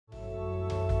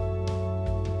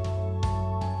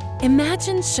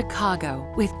Imagine Chicago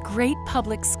with great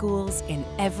public schools in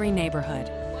every neighborhood,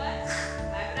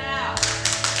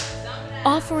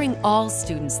 offering all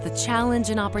students the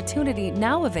challenge and opportunity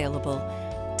now available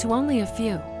to only a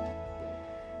few.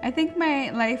 I think my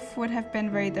life would have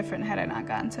been very different had I not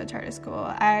gone to a charter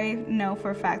school. I know for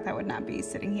a fact I would not be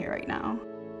sitting here right now.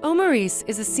 Omaris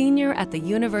is a senior at the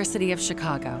University of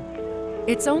Chicago.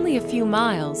 It's only a few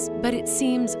miles, but it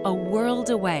seems a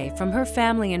world away from her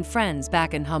family and friends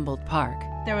back in Humboldt Park.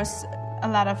 There was a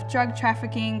lot of drug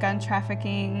trafficking, gun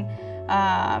trafficking,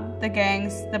 the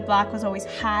gangs. The block was always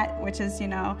hot, which is,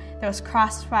 there was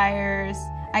crossfires.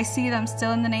 I see them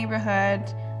still in the neighborhood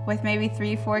with maybe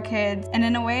 3, 4 kids. And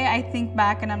in a way, I think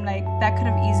back and I'm like, that could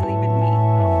have easily been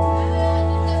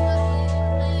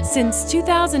me. Since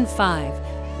 2005,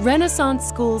 Renaissance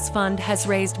Schools Fund has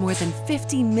raised more than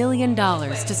 $50 million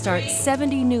to start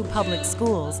 70 new public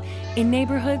schools in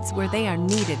neighborhoods where they are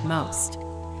needed most.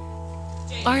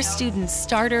 Our students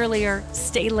start earlier,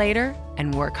 stay later,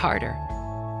 and work harder.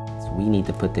 So we need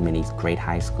to put them in these great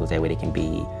high schools, that way they can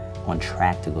be on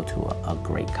track to go to a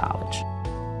great college.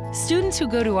 Students who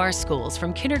go to our schools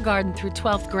from kindergarten through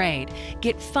 12th grade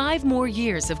get 5 more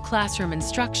years of classroom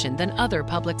instruction than other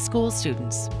public school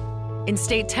students. In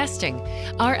state testing,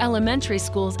 our elementary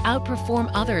schools outperform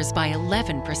others by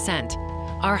 11%,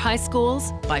 our high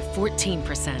schools by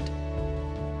 14%.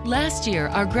 Last year,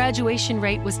 our graduation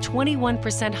rate was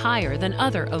 21% higher than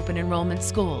other open enrollment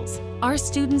schools. Our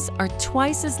students are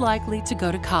twice as likely to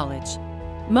go to college.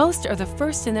 Most are the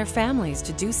first in their families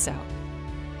to do so.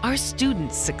 Our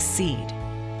students succeed,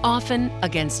 often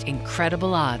against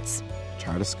incredible odds.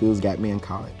 Charter schools got me in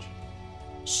college.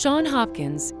 Sean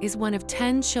Hopkins is one of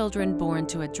 10 children born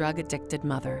to a drug-addicted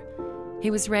mother. He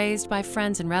was raised by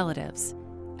friends and relatives.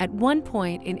 At one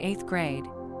point in 8th grade,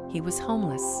 he was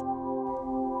homeless.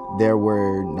 There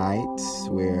were nights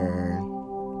where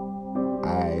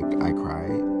I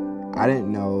cried. I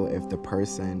didn't know if the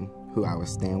person who I was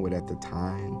staying with at the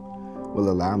time will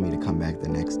allow me to come back the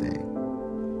next day.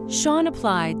 Sean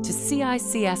applied to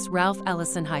CICS Ralph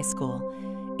Ellison High School.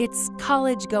 Its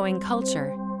college-going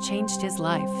culture changed his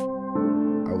life.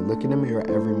 I would look in the mirror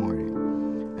every morning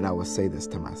and I would say this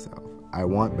to myself: I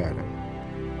want better,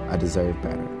 I deserve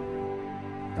better,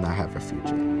 and I have a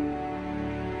future.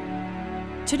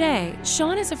 Today,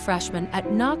 Sean is a freshman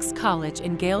at Knox College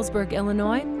in Galesburg,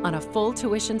 Illinois on a full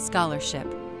tuition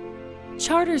scholarship.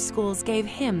 Charter schools gave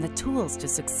him the tools to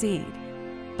succeed,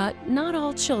 but not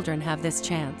all children have this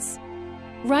chance.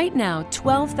 Right now,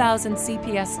 12,000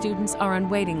 CPS students are on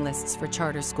waiting lists for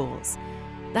charter schools.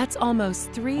 That's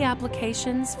almost 3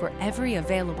 applications for every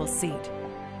available seat.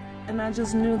 And I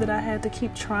just knew that I had to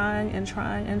keep trying and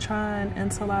trying and trying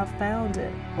until I found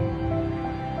it.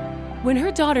 When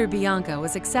her daughter Bianca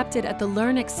was accepted at the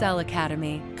Learn Excel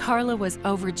Academy, Carla was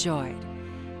overjoyed.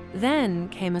 Then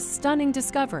came a stunning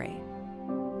discovery.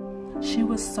 She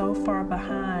was so far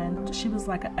behind. She was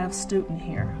like an F student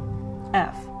here.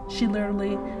 F. She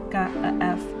literally got an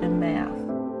F in math.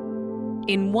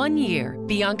 In 1 year,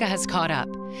 Bianca has caught up.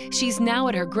 She's now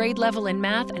at her grade level in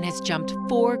math and has jumped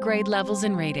 4 grade levels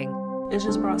in reading. It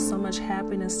just brought so much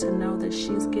happiness to know that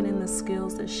she's getting the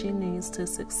skills that she needs to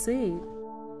succeed.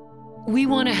 We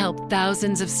want to help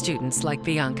thousands of students like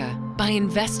Bianca by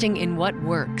investing in what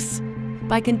works,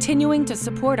 by continuing to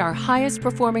support our highest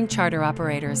performing charter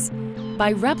operators,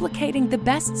 by replicating the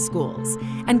best schools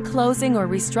and closing or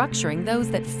restructuring those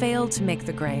that failed to make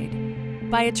the grade,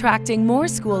 by attracting more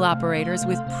school operators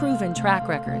with proven track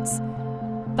records,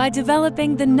 by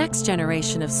developing the next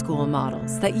generation of school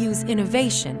models that use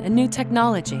innovation and new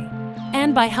technology,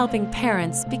 and by helping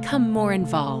parents become more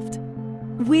involved.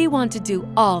 We want to do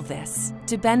all this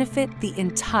to benefit the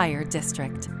entire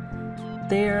district.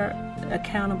 They're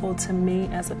accountable to me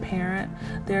as a parent.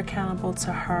 They're accountable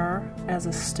to her as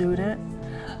a student.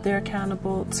 They're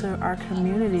accountable to our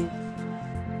community.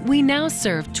 We now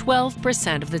serve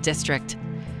 12% of the district.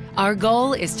 Our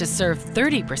goal is to serve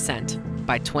 30%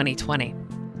 by 2020.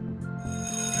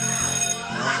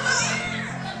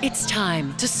 It's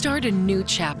time to start a new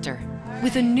chapter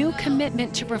with a new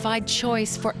commitment to provide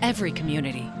choice for every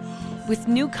community, with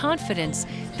new confidence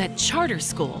that charter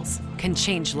schools can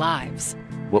change lives.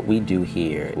 What we do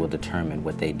here will determine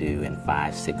what they do in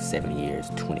 5, 6, 7 years,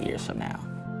 20 years from now.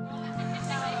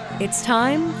 It's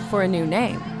time for a new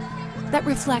name that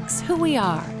reflects who we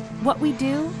are, what we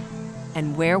do,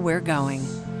 and where we're going.